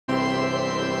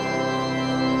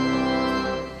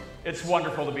It's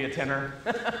wonderful to be a tenor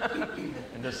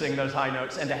and to sing those high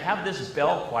notes and to have this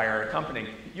bell choir accompanying.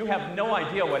 You have no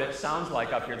idea what it sounds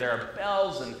like up here. There are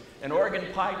bells and organ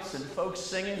pipes and folks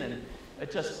singing, and I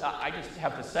just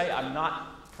have to say, I'm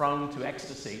not prone to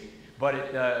ecstasy, but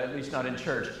at least not in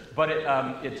church. But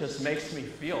it just makes me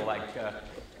feel like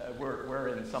we're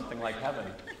in something like heaven,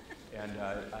 and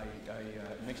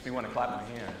it makes me want to clap my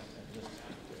hands and just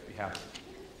be happy.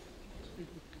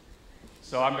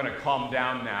 So I'm going to calm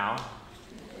down now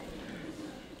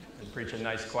and preach a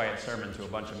nice, quiet sermon to a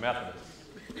bunch of Methodists.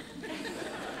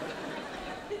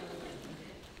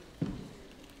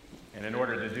 And in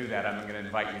order to do that, I'm going to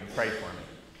invite you to pray for me.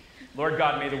 Lord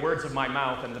God, may the words of my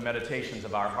mouth and the meditations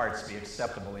of our hearts be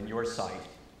acceptable in your sight,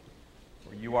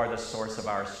 for you are the source of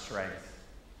our strength.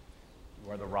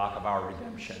 You are the rock of our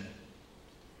redemption.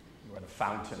 You are the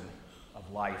fountain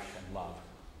of life and love.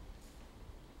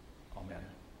 Amen.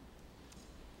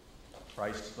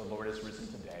 Christ the Lord is risen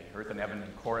today. Earth and heaven in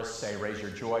chorus say, raise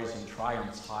your joys and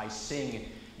triumphs high. Sing,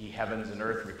 ye heavens and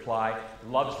earth reply.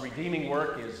 Love's redeeming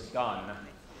work is done.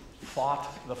 Fought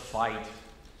the fight,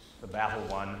 the battle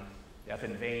won. Death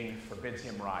in vain forbids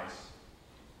him rise.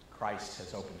 Christ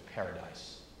has opened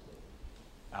paradise.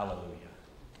 Alleluia.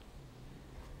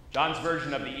 John's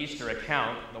version of the Easter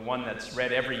account, the one that's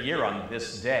read every year on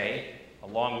this day,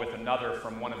 along with another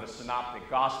from one of the synoptic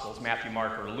Gospels, Matthew,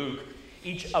 Mark, or Luke,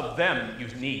 each of them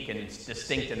unique and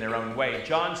distinct in their own way.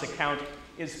 John's account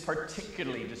is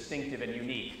particularly distinctive and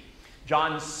unique.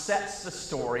 John sets the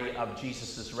story of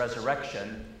Jesus'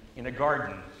 resurrection in a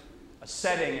garden, a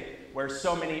setting where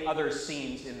so many other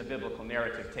scenes in the biblical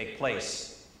narrative take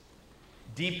place.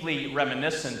 Deeply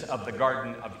reminiscent of the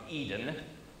Garden of Eden,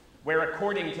 where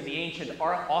according to the ancient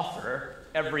author,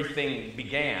 everything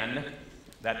began,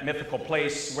 that mythical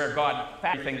place where God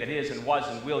found everything that is and was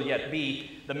and will yet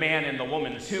be, the man and the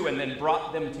woman too, and then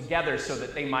brought them together so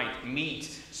that they might meet,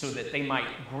 so that they might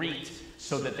greet,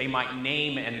 so that they might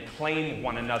name and claim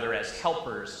one another as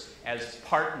helpers, as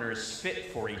partners fit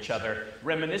for each other.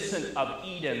 Reminiscent of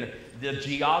Eden, the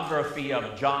geography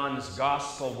of John's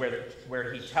Gospel,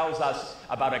 where he tells us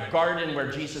about a garden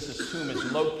where Jesus' tomb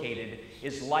is located,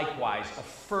 is likewise a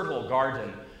fertile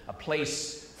garden, a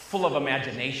place full of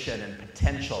imagination and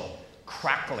potential,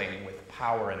 crackling with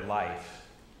power and life.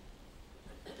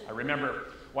 I remember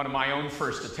one of my own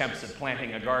first attempts at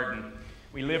planting a garden.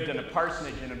 We lived in a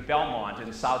parsonage in Belmont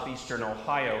in southeastern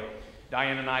Ohio.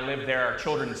 Diane and I lived there. Our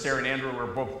children, Sarah and Andrew, were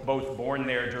both born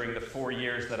there during the 4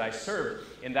 years that I served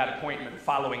in that appointment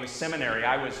following seminary.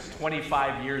 I was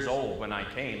 25 years old when I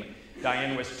came.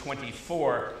 Diane was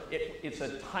 24. It's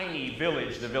a tiny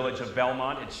village, the village of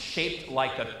Belmont. It's shaped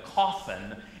like a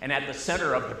coffin, and at the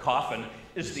center of the coffin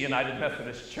is the United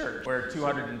Methodist Church, where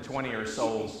 220 or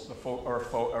so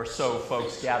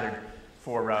folks gathered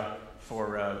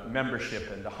for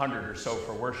membership and 100 or so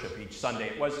for worship each Sunday.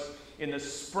 It was in the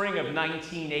spring of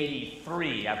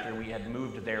 1983, after we had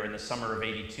moved there in the summer of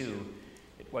 '82.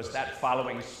 It was that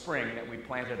following spring that we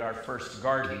planted our first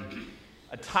garden.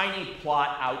 A tiny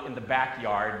plot out in the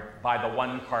backyard by the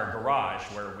one-car garage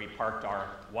where we parked our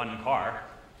one car.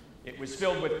 It was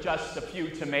filled with just a few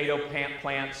tomato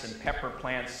plants and pepper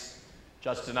plants,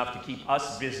 just enough to keep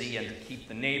us busy and to keep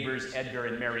the neighbors, Edgar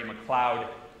and Mary McLeod,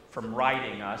 from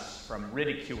riding us, from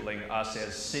ridiculing us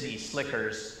as city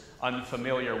slickers,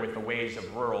 unfamiliar with the ways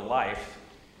of rural life.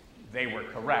 They were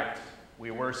correct.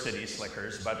 We were city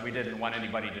slickers, but we didn't want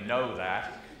anybody to know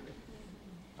that.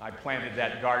 I planted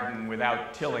that garden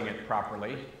without tilling it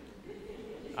properly.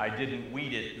 I didn't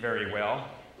weed it very well.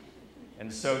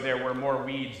 And so there were more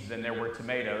weeds than there were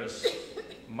tomatoes,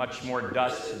 much more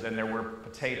dust than there were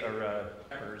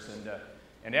peppers.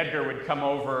 And Edgar would come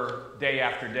over day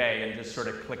after day and just sort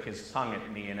of click his tongue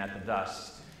at me and at the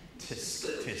dust.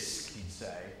 Tisk, tisk, he'd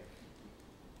say.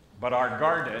 But our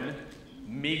garden,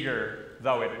 meager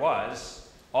though it was,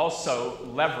 also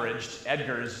leveraged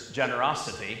Edgar's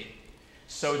generosity,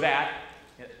 so that,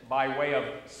 by way of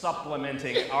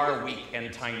supplementing our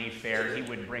weekend tiny fare, he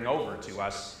would bring over to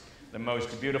us the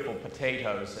most beautiful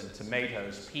potatoes and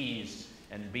tomatoes, peas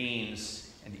and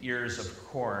beans and ears of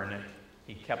corn.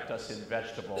 He kept us in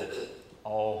vegetable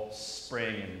all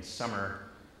spring and summer.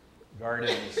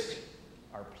 Gardens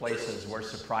are places where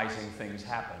surprising things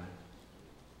happen.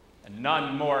 And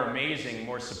none more amazing,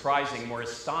 more surprising, more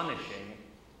astonishing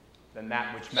than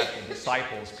that which met the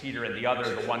disciples, Peter and the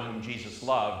other, the one whom Jesus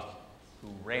loved, who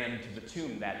ran to the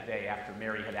tomb that day after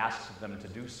Mary had asked them to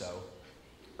do so.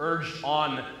 Urged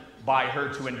on by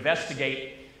her to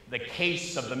investigate the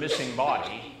case of the missing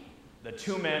body, the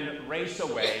two men race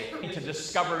away to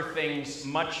discover things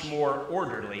much more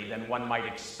orderly than one might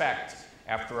expect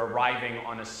after arriving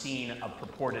on a scene of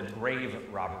purported grave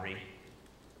robbery.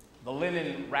 The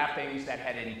linen wrappings that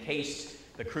had encased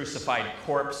the crucified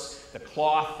corpse, the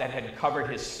cloth that had covered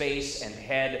his face and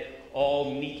head,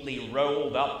 all neatly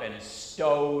rolled up and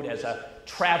stowed as a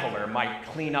traveler might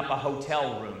clean up a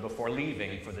hotel room before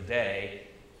leaving for the day.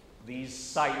 These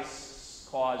sights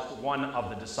caused one of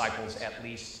the disciples, at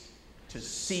least, to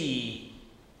see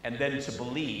and then to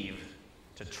believe,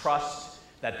 to trust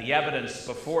that the evidence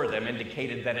before them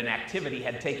indicated that an activity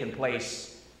had taken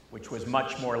place which was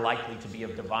much more likely to be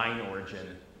of divine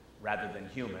origin rather than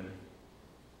human.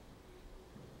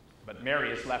 But Mary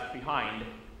is left behind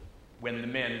when the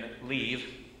men leave,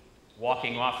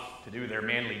 walking off to do their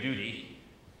manly duty.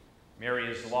 Mary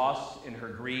is lost in her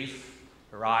grief,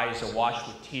 her eyes awash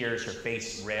with tears, her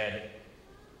face red.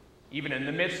 Even in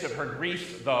the midst of her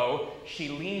grief, though, she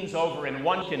leans over and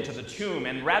once into the tomb,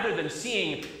 and rather than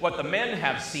seeing what the men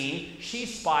have seen, she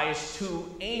spies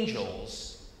two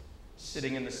angels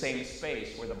sitting in the same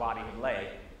space where the body had lay,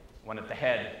 one at the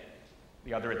head,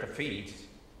 the other at the feet.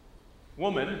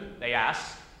 "Woman," they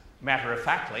ask,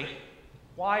 matter-of-factly,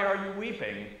 "why are you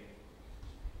weeping?"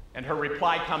 And her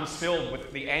reply comes filled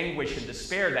with the anguish and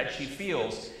despair that she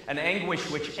feels, an anguish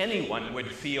which anyone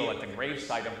would feel at the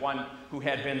gravesite of one who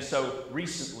had been so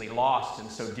recently lost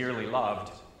and so dearly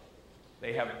loved.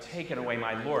 "They have taken away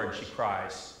my Lord," she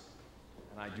cries,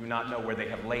 "and I do not know where they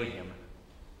have laid him."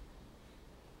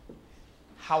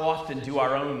 How often do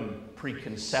our own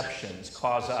preconceptions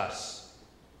cause us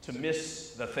to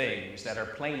miss the things that are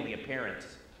plainly apparent,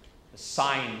 the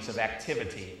signs of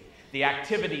activity, the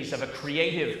activities of a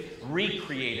creative,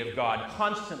 recreative God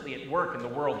constantly at work in the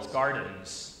world's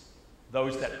gardens,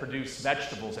 those that produce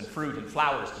vegetables and fruit and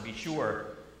flowers, to be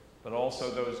sure, but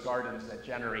also those gardens that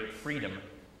generate freedom,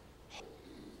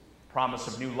 promise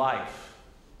of new life,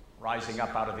 rising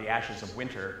up out of the ashes of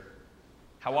winter.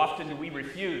 How often do we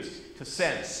refuse to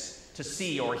sense, to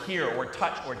see or hear or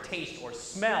touch or taste or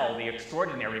smell the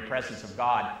extraordinary presence of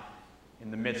God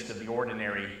in the midst of the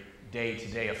ordinary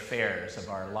day-to-day affairs of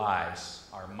our lives,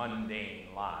 our mundane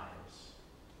lives?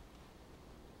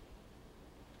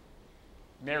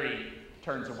 Mary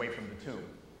turns away from the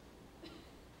tomb,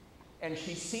 and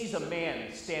she sees a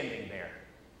man standing there,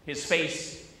 his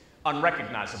face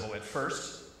unrecognizable at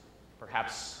first.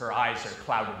 Perhaps her eyes are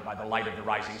clouded by the light of the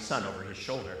rising sun over his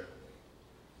shoulder.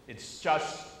 It's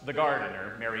just the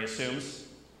gardener, Mary assumes,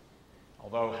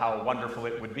 although how wonderful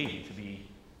it would be to be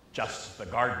just the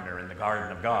gardener in the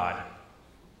garden of God.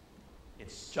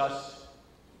 It's just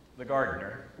the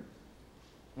gardener.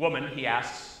 "Woman," he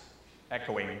asks,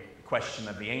 echoing the question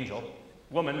of the angel,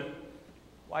 "Woman,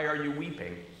 why are you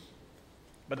weeping?"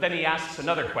 But then he asks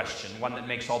another question, one that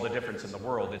makes all the difference in the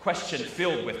world, a question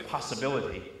filled with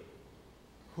possibility.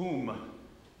 "Whom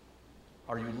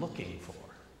are you looking for?"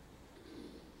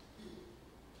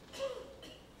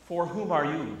 For whom are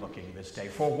you looking this day?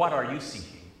 For what are you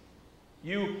seeking?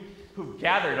 You who've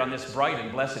gathered on this bright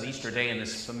and blessed Easter day in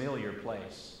this familiar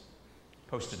place.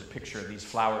 Posted a picture of these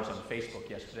flowers on Facebook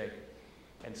yesterday,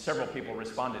 and several people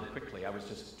responded quickly. I was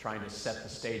just trying to set the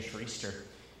stage for Easter.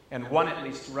 And one at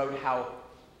least wrote how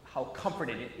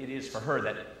comforted it is for her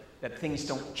that things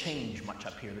don't change much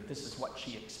up here, that this is what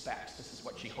she expects, this is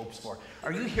what she hopes for.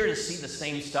 Are you here to see the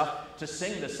same stuff, to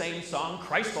sing the same song,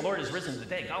 "Christ the Lord is risen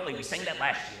today"? Golly, we sang that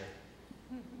last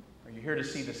year. Are you here to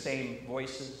see the same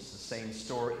voices, the same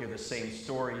story, hear the same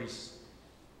stories?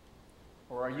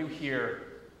 Or are you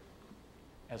here,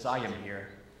 as I am here,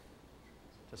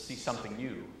 to see something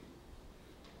new,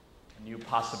 a new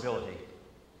possibility,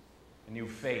 a new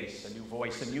face, a new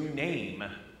voice, a new name,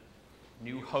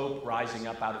 new hope rising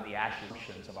up out of the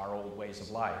ashes of our old ways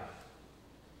of life?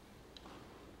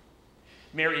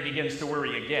 Mary begins to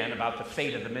worry again about the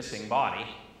fate of the missing body,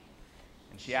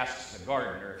 and she asks the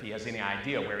gardener if he has any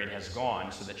idea where it has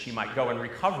gone so that she might go and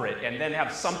recover it and then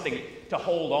have something to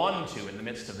hold on to in the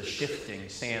midst of the shifting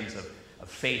sands of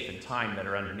faith and time that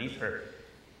are underneath her.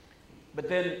 But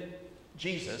then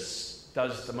Jesus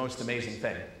does the most amazing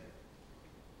thing.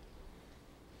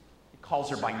 He calls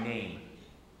her by name.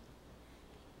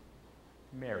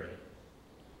 Mary.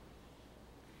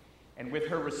 And with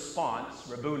her response,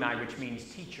 Rabboni, which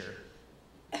means teacher,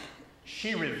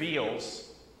 she reveals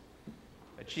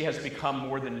that she has become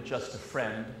more than just a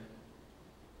friend,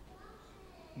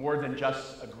 more than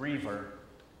just a griever.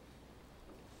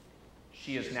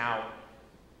 She is now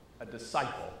a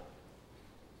disciple,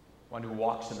 one who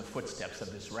walks in the footsteps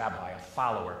of this rabbi, a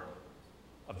follower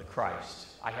of the Christ.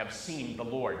 "I have seen the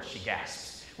Lord," she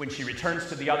gasps, when she returns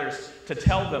to the others to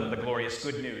tell them the glorious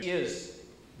good news. She is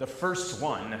the first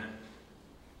one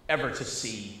ever to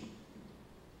see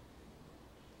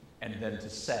and then to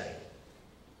say.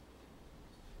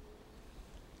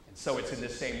 And so it's in the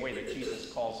same way that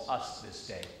Jesus calls us this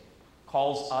day,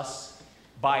 calls us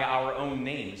by our own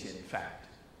names, in fact.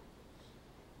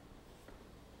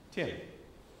 Tim,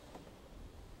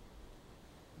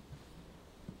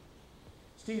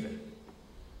 Stephen,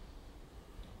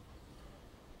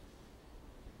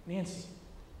 Nancy,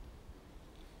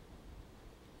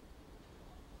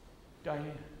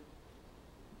 Diane,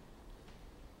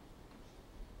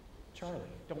 Charlie.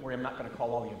 Don't worry, I'm not going to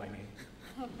call all of you by name.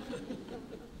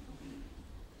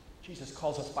 Jesus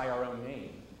calls us by our own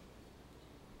name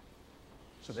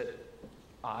so that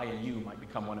I and you might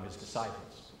become one of his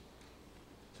disciples,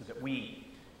 so that we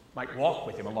might walk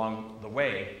with him along the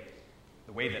way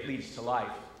that leads to life,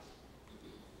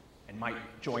 and might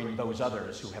join those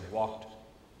others who have walked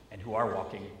and who are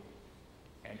walking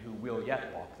and who will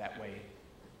yet walk that way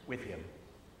with him,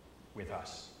 with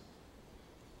us.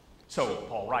 So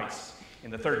Paul writes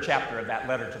in the 3rd chapter of that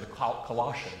letter to the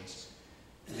Colossians,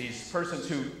 these persons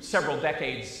who several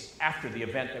decades after the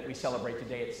event that we celebrate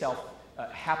today itself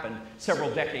happened,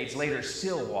 several decades later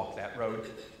still walk that road.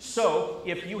 So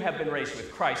if you have been raised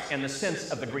with Christ, and the sense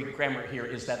of the Greek grammar here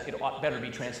is that it ought better be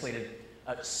translated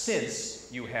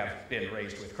since you have been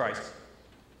raised with Christ,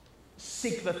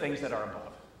 seek the things that are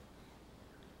above,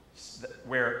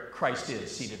 where Christ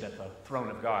is seated at the throne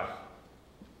of God.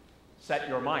 Set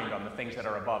your mind on the things that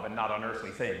are above and not on earthly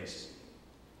things,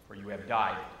 for you have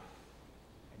died,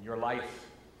 and your life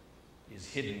is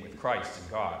hidden with Christ in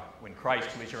God. When Christ,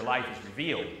 who is your life, is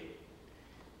revealed,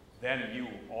 then you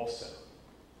also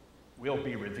will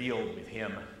be revealed with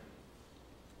him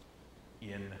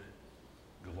in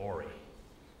glory.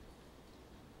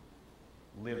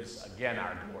 Lives again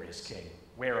our glorious King.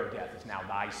 Where, O death, is now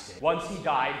thy sting? Once he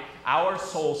died, our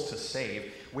souls to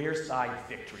save. Where's thy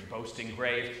victory, boasting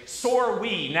grave? Soar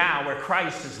we now where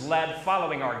Christ is led,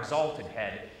 following our exalted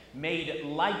head. Made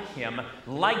like him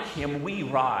we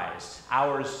rise.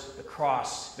 Ours the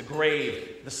cross, the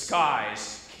grave, the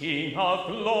skies. King of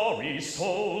glory,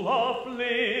 soul of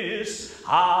bliss.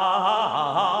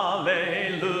 Hallelujah.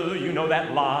 You know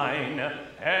that line.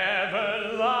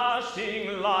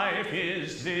 Everlasting life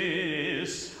is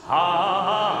this.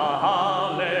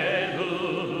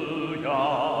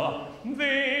 Hallelujah.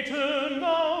 Thee to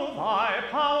know, thy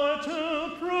power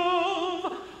to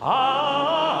prove.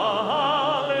 Hallelujah.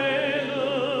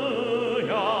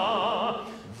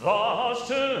 Thus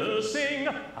to sing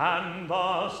and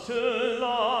thus to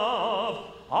love.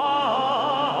 Hallelujah.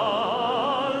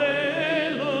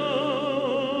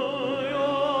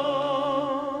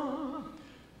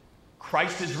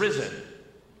 Christ is risen.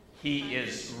 He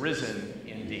is risen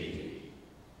indeed.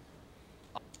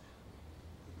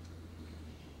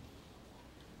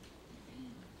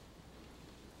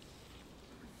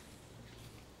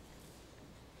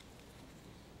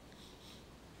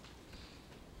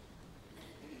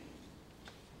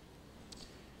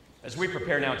 As we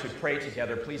prepare now to pray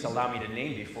together, please allow me to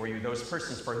name before you those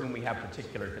persons for whom we have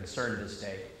particular concern this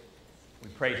day. We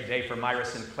pray today for Myra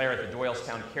Sinclair at the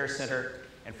Doylestown Care Center,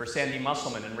 and for Sandy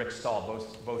Musselman and Rick Stahl,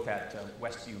 both at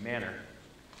Westview Manor.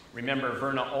 Remember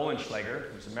Verna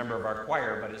Olenschlager, who's a member of our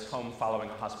choir, but is home following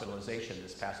a hospitalization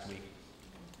this past week.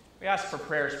 We ask for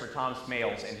prayers for Tom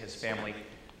Smales and his family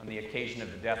on the occasion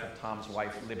of the death of Tom's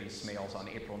wife, Libby Smales, on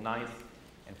April 9th,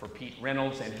 and for Pete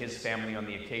Reynolds and his family on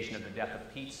the occasion of the death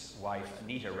of Pete's wife,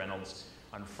 Anita Reynolds,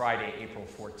 on Friday, April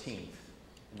 14th.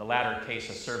 In the latter case,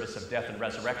 a service of death and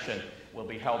resurrection will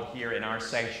be held here in our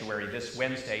sanctuary this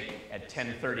Wednesday at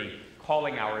 10:30.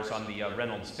 Calling hours on the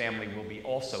Reynolds family will be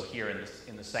also here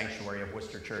in the sanctuary of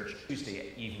Worcester Church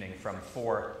Tuesday evening from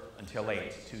 4 until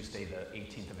 8, Tuesday the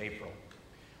 18th of April.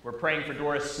 We're praying for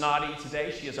Doris Snoddy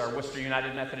today. She is our Worcester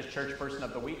United Methodist Church Person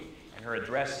of the Week, and her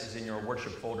address is in your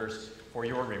worship folders for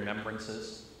your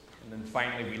remembrances. And then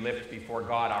finally, we lift before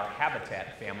God our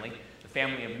Habitat family. The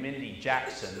family of Mindy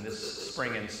Jackson. This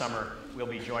spring and summer, we'll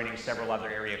be joining several other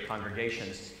area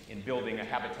congregations in building a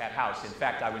Habitat house. In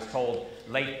fact, I was told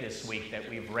late this week that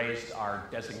we've raised our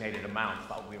designated amount.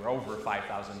 We were over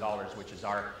 $5,000, which is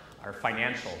our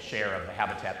financial share of the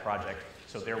Habitat project.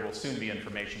 So there will soon be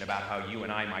information about how you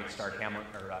and I might start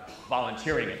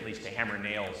volunteering at least to hammer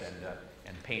nails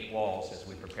and paint walls as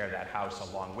we prepare that house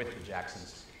along with the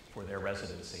Jacksons for their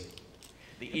residency.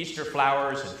 The Easter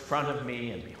flowers in front of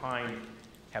me and behind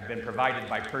have been provided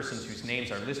by persons whose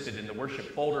names are listed in the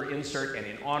worship folder insert, and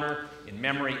in honor, in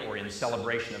memory, or in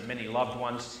celebration of many loved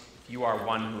ones. If you are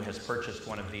one who has purchased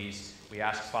one of these, we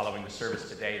ask following the service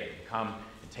today that you come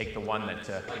and take the one that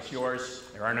is yours.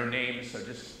 There are no names, so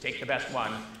just take the best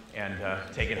one and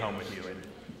take it home with you.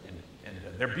 And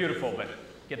they're beautiful, but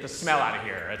Get the smell out of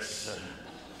here. It's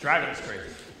driving us crazy.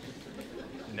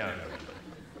 No.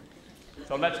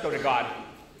 So let's go to God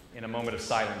in a moment of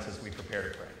silence as we prepare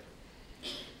to pray.